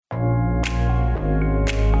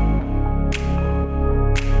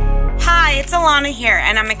it's Alana here,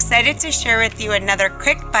 and I'm excited to share with you another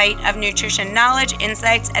quick bite of nutrition knowledge,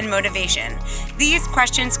 insights, and motivation. These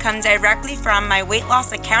questions come directly from my weight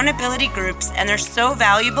loss accountability groups, and they're so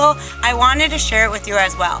valuable, I wanted to share it with you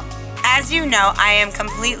as well. As you know, I am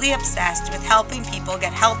completely obsessed with helping people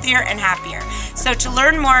get healthier and happier. So to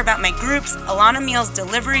learn more about my groups, Alana Meals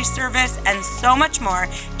delivery service, and so much more,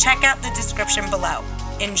 check out the description below.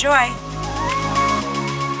 Enjoy!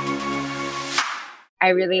 I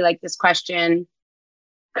really like this question.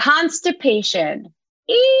 Constipation.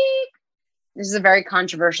 Eek. This is a very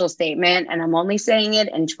controversial statement, and I'm only saying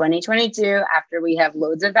it in 2022 after we have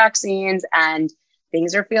loads of vaccines and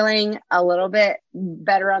things are feeling a little bit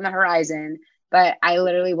better on the horizon. But I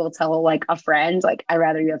literally will tell like a friend, like, I'd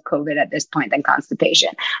rather you have COVID at this point than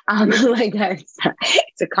constipation.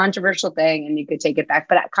 It's a controversial thing and you could take it back,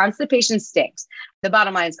 but constipation stinks. The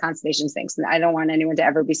bottom line is constipation stinks. And I don't want anyone to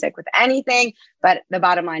ever be sick with anything, but the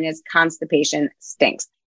bottom line is constipation stinks.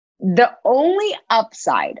 The only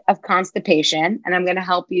upside of constipation, and I'm going to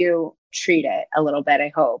help you treat it a little bit,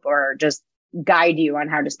 I hope, or just guide you on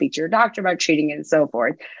how to speak to your doctor about treating it and so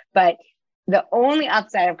forth. But the only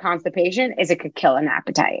upside of constipation is it could kill an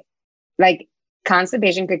appetite. Like,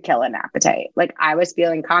 constipation could kill an appetite. Like, I was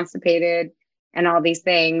feeling constipated and all these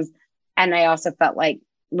things. And I also felt like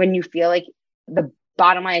when you feel like, the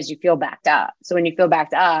bottom line is you feel backed up. So when you feel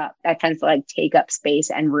backed up, that tends to like take up space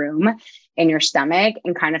and room in your stomach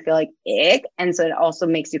and kind of feel like ick. And so it also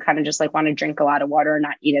makes you kind of just like want to drink a lot of water and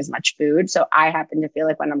not eat as much food. So I happen to feel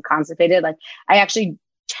like when I'm constipated, like I actually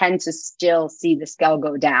tend to still see the scale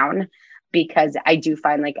go down, because I do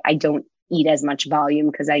find like I don't eat as much volume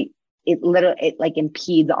because it like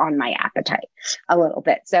impedes on my appetite a little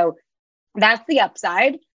bit. So that's the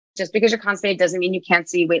upside. Just because you're constipated doesn't mean you can't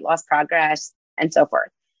see weight loss progress and so forth.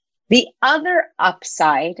 The other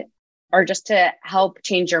upside, or just to help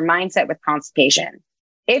change your mindset with constipation,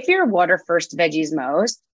 if you're water first, veggies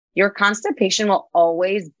most, your constipation will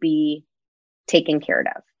always be taken care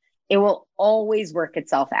of. It will always work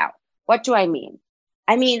itself out. What do I mean?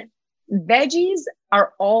 I mean, veggies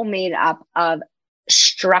are all made up of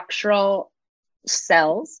structural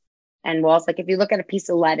cells and walls. Like if you look at a piece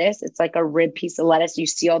of lettuce, it's like a rib piece of lettuce. You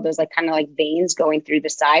see all those like kind of like veins going through the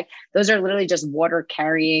side. Those are literally just water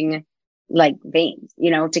carrying like veins,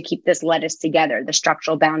 to keep this lettuce together, the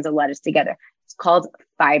structural bounds of lettuce together. It's called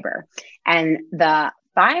fiber. And the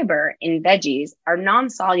fiber in veggies are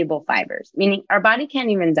non-soluble fibers, meaning our body can't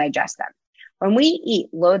even digest them. When we eat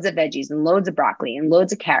loads of veggies and loads of broccoli and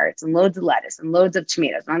loads of carrots and loads of lettuce and loads of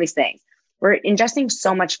tomatoes and all these things, we're ingesting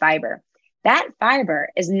so much fiber. That fiber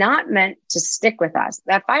is not meant to stick with us.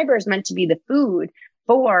 That fiber is meant to be the food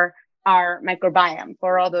for our microbiome,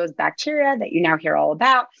 for all those bacteria that you now hear all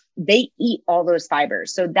about. They eat all those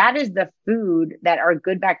fibers. So that is the food that our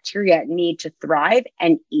good bacteria need to thrive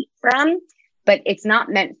and eat from. But it's not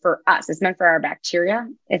meant for us. It's meant for our bacteria,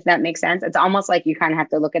 if that makes sense. It's almost like you kind of have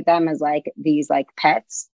to look at them as like these like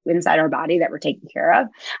pets inside our body that we're taking care of.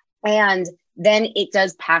 And then it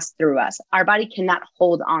does pass through us. Our body cannot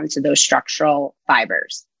hold on to those structural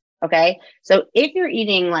fibers. Okay. So if you're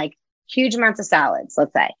eating like huge amounts of salads,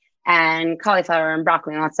 let's say, and cauliflower and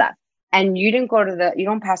broccoli and all that stuff, and you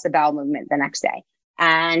don't pass the bowel movement the next day.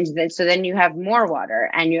 And so then you have more water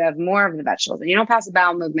and you have more of the vegetables and you don't pass the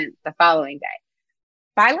bowel movement the following day.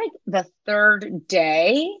 By like the third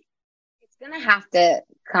day, it's going to have to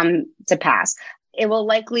come to pass. It will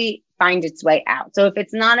likely find its way out. So if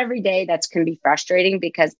it's not every day, that's can be frustrating,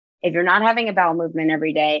 because if you're not having a bowel movement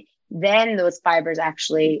every day, then those fibers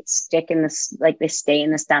actually stick in they stay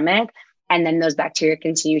in the stomach. And then those bacteria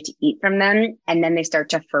continue to eat from them. And then they start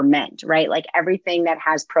to ferment, right? Like everything that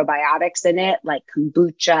has probiotics in it, like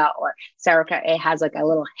kombucha or sauerkraut, it has like a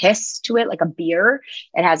little hiss to it, like a beer.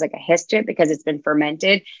 It has like a hiss to it because it's been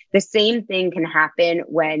fermented. The same thing can happen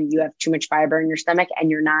when you have too much fiber in your stomach and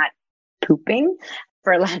you're not pooping,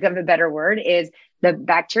 for lack of a better word, is the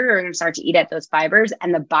bacteria are going to start to eat at those fibers.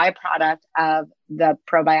 And the byproduct of the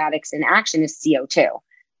probiotics in action is CO2,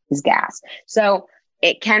 is gas. So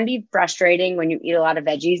it can be frustrating when you eat a lot of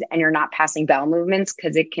veggies and you're not passing bowel movements,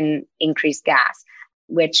 because it can increase gas,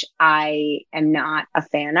 which I am not a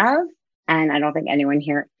fan of. And I don't think anyone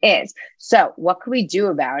here is. So what could we do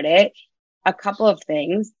about it? A couple of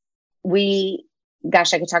things. I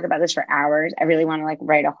could talk about this for hours. I really want to like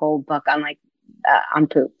write a whole book on on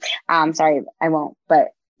poop. Sorry, I won't, but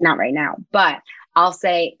not right now. But I'll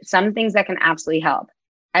say some things that can absolutely help.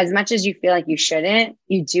 As much as you feel like you shouldn't,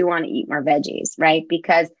 you do want to eat more veggies, right?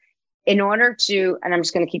 Because in order to, and I'm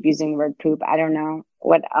just going to keep using the word poop. I don't know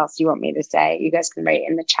what else you want me to say. You guys can write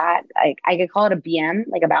in the chat. I could call it a BM,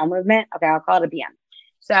 like a bowel movement. Okay, I'll call it a BM.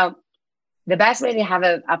 So The best way to have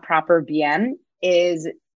a proper BM is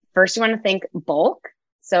first you want to think bulk.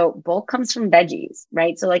 So bulk comes from veggies,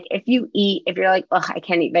 right? So like if you're like, oh, I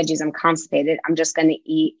can't eat veggies, I'm constipated, I'm just going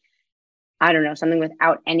to eat, I don't know, something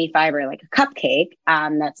without any fiber, like a cupcake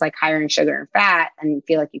that's like higher in sugar and fat, and you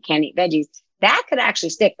feel like you can't eat veggies, that could actually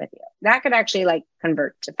stick with you. That could actually like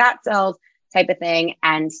convert to fat cells type of thing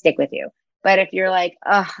and stick with you. But if you're like,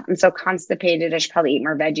 oh, I'm so constipated, I should probably eat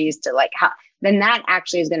more veggies to like, then that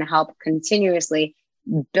actually is going to help continuously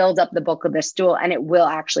build up the bulk of the stool, and it will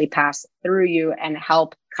actually pass through you and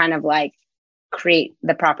help kind of like create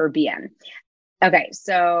the proper BM. Okay.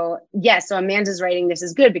 So so Amanda's writing, this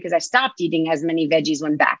is good because I stopped eating as many veggies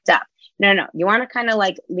when backed up. No. You want to kind of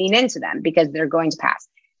like lean into them because they're going to pass.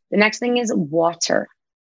 The next thing is water.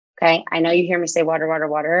 Okay. I know you hear me say water, water,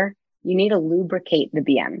 water. You need to lubricate the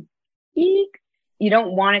BM. Eek. You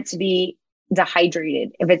don't want it to be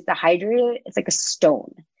dehydrated. If it's dehydrated, it's like a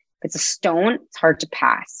stone. If it's a stone, it's hard to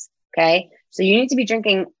pass. Okay. So you need to be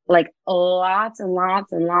drinking like lots and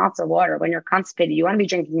lots and lots of water. When you're constipated, you want to be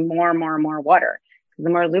drinking more and more and more water. The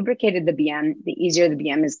more lubricated the BM, the easier the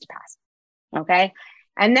BM is to pass. Okay.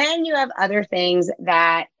 And then you have other things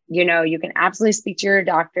that, you can absolutely speak to your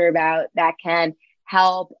doctor about that can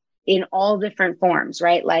help in all different forms,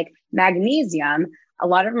 right? Like magnesium. A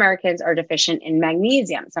lot of Americans are deficient in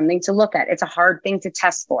magnesium, something to look at. It's a hard thing to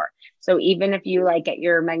test for. So even if you like get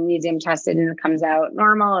your magnesium tested and it comes out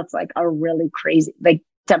normal, it's like a really crazy, like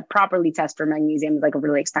to properly test for magnesium is like a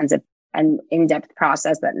really expensive and in-depth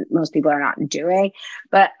process that most people are not doing.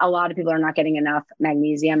 But a lot of people are not getting enough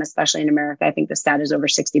magnesium, especially in America. I think the stat is over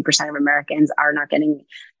 60% of Americans are not getting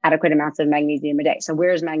adequate amounts of magnesium a day. So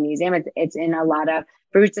where's magnesium? It's in a lot of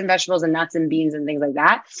fruits and vegetables and nuts and beans and things like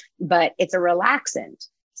that, but it's a relaxant.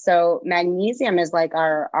 So magnesium is like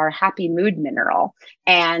our happy mood mineral.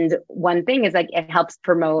 And one thing is like, it helps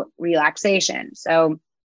promote relaxation. So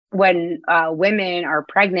when women are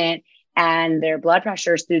pregnant and their blood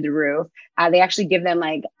pressure is through the roof, they actually give them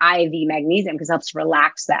like IV magnesium because it helps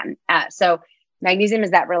relax them. So magnesium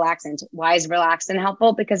is that relaxant. Why is relaxant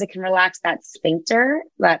helpful? Because it can relax that sphincter,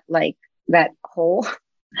 that hole.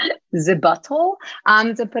 The butthole,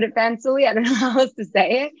 to put it fancily. I don't know how else to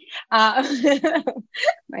say it.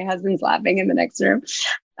 My husband's laughing in the next room.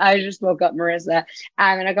 I just woke up Marissa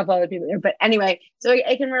and a couple other people there. But anyway, so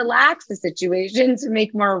it can relax the situation to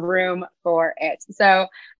make more room for it. So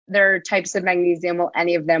there are types of magnesium. Will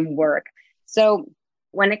any of them work? So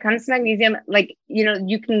when it comes to magnesium, like,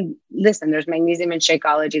 you can listen, there's magnesium in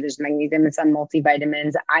Shakeology. There's magnesium in some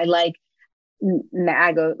multivitamins. I like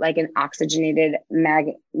like an oxygenated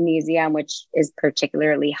magnesium, which is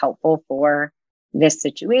particularly helpful for this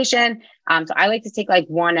situation. So I like to take like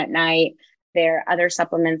one at night. There are other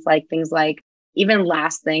supplements, like things like even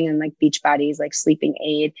Last Thing and like Beachbody's like sleeping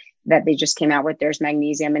aid that they just came out with. There's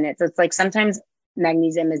magnesium in it. So it's like sometimes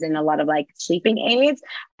magnesium is in a lot of like sleeping aids.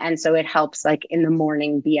 And so it helps like in the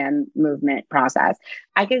morning BM movement process.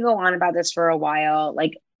 I could go on about this for a while.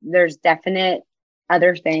 Like there's definite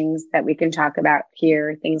other things that we can talk about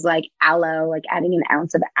here, things like aloe, like adding an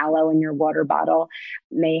ounce of aloe in your water bottle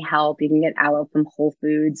may help. You can get aloe from Whole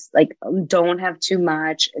Foods. Like, don't have too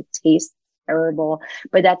much. It tastes terrible,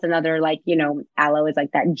 but that's another, like, aloe is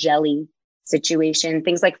like that jelly situation.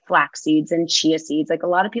 Things like flax seeds and chia seeds. Like a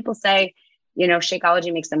lot of people say,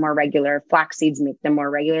 Shakeology makes them more regular. Flax seeds make them more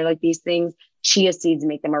regular. Like these things, chia seeds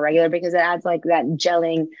make them more regular because it adds like that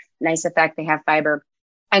gelling, nice effect. They have fiber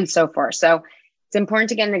and so forth. So it's important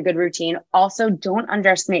to get in a good routine. Also, don't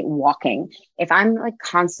underestimate walking. If I'm like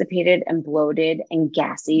constipated and bloated and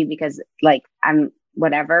gassy because like I'm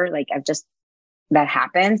whatever, like that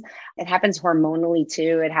happens. It happens hormonally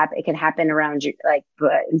too. It can happen around you, like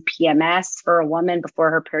PMS for a woman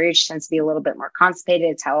before her period. She tends to be a little bit more constipated.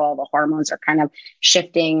 It's how all the hormones are kind of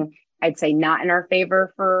shifting. I'd say not in our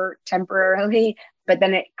favor for temporarily, but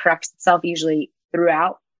then it corrects itself usually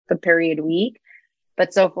throughout the period week,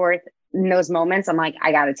 but so forth. In those moments, I'm like,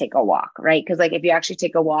 I got to take a walk, right? Because like if you actually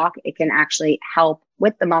take a walk, it can actually help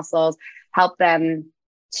with the muscles, help them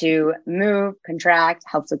to move, contract,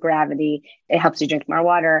 helps with gravity. It helps you drink more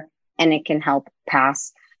water, and it can help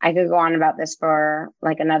pass. I could go on about this for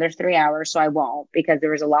like another 3 hours, so I won't because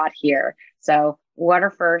there was a lot here. So water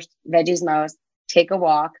first, veggies most, take a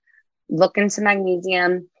walk, look into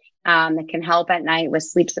magnesium. It can help at night with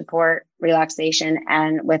sleep support, relaxation,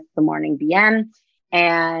 and with the morning BM.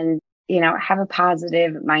 And have a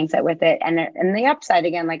positive mindset with it. And the upside,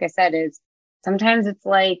 again, like I said, is sometimes it's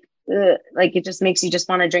like it just makes you just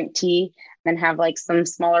want to drink tea and have like some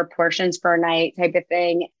smaller portions per night type of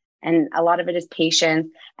thing. And a lot of it is patience.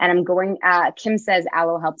 And Kim says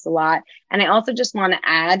aloe helps a lot. And I also just want to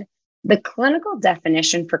add, The clinical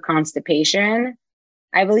definition for constipation,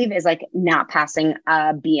 I believe, is like not passing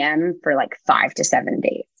a BM for like 5 to 7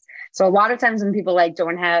 days. So a lot of times when people like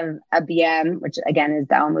don't have a BM, which again is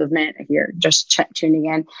bowel movement, if you're just tuning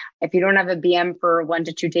in, if you don't have a BM for 1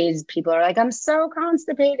 to 2 days, people are like, I'm so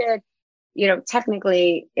constipated.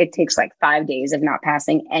 Technically it takes like 5 days of not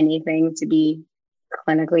passing anything to be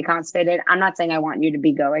clinically constipated. I'm not saying I want you to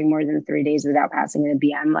be going more than 3 days without passing a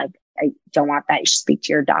BM. Like, I don't want that. You should speak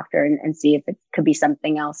to your doctor and see if it could be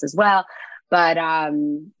something else as well. But,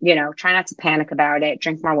 try not to panic about it.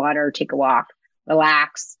 Drink more water, take a walk,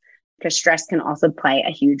 relax, because stress can also play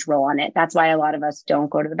a huge role on it. That's why a lot of us don't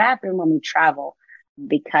go to the bathroom when we travel,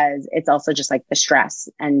 because it's also just like the stress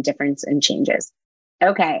and difference and changes.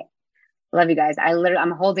 Okay. Love you guys.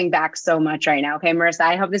 I'm holding back so much right now. Okay, Marissa,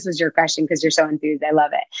 I hope this was your question because you're so enthused. I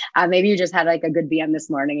love it. Maybe you just had like a good BM this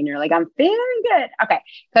morning and you're like, I'm feeling good. Okay.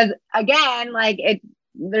 Because again,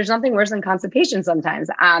 there's nothing worse than constipation sometimes.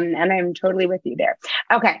 And I'm totally with you there.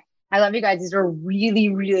 Okay. I love you guys. These are really,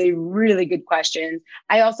 really, really good questions.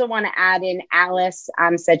 I also want to add in Alice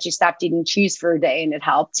said she stopped eating cheese for a day and it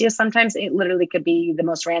helped. Yeah, sometimes it literally could be the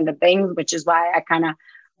most random things, which is why I kind of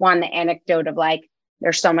want the anecdote of like,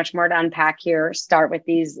 there's so much more to unpack here. Start with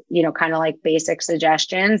these, kind of like basic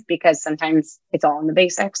suggestions, because sometimes it's all in the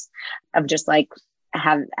basics of just like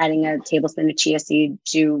adding a tablespoon of chia seed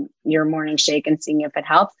to your morning shake and seeing if it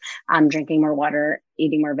helps. Drinking more water,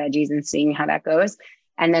 eating more veggies and seeing how that goes.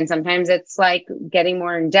 And then sometimes it's like getting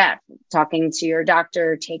more in depth, talking to your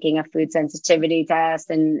doctor, taking a food sensitivity test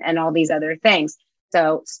and all these other things.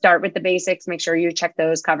 So start with the basics, make sure you check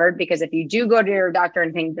those covered, because if you do go to your doctor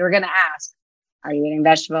and think they're going to ask, are you eating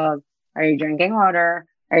vegetables? Are you drinking water?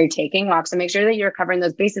 Are you taking walks? So make sure that you're covering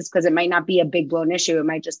those bases, because it might not be a big blown issue. It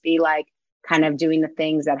might just be like kind of doing the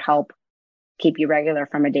things that help keep you regular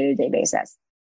from a day-to-day basis.